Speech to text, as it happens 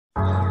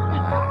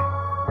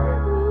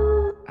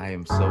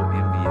am so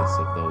envious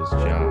of those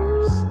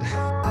jars.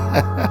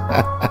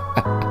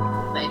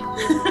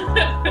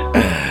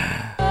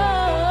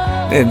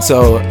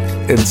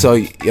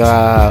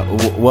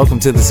 Welcome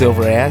to the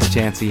Silver Ass,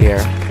 Chancey here.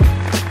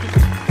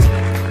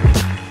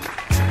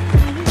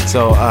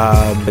 So,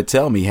 but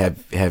tell me,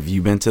 have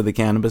you been to the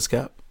Cannabis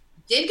Cup?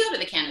 Did go to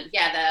the Cannabis.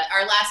 Yeah,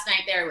 our last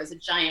night there was a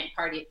giant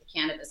party at the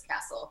Cannabis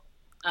Castle.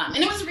 And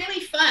it was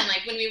really fun.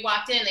 Like when we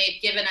walked in, they'd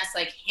given us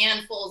like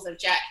handfuls of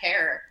Jack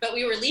Herer, but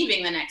we were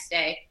leaving the next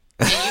day.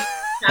 And you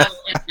travel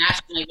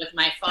internationally with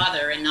my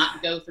father and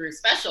not go through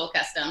special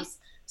customs.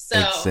 So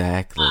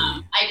exactly.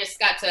 I just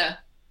got to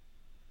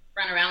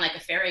run around like a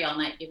fairy all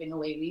night giving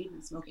away weed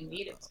and smoking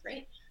weed. It was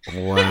great.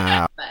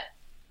 Wow. But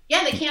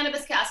yeah, the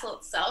Cannabis Castle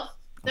itself,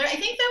 I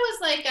think there was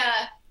like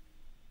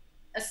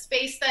a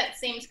space that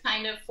seemed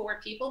kind of for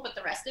people, but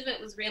the rest of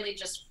it was really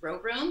just grow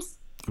rooms.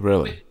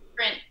 Really? With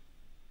different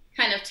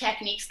kind of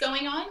techniques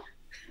going on.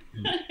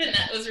 And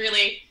that was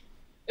really,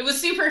 it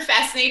was super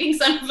fascinating.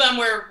 Some of them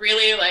were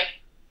really like,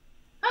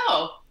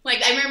 oh,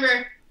 like I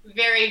remember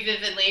very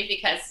vividly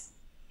because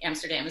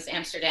Amsterdam is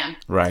Amsterdam.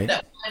 Right.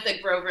 That one of the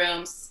grow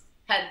rooms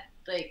had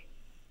like,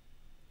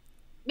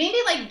 maybe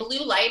like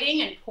blue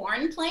lighting and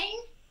porn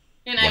playing.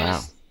 And wow. I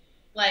was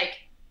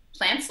like,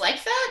 plants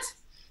like that?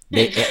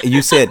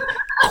 You said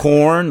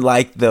corn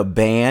like the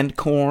band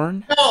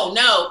Corn?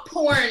 No,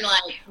 porn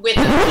like with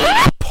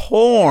the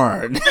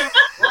porn.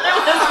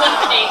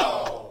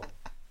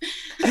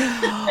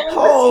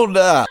 Hold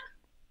up.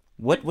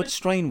 What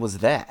strain was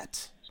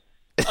that?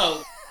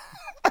 Oh.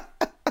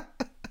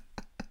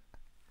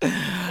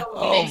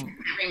 I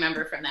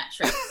remember from that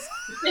trip.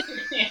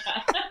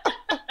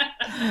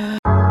 Yeah.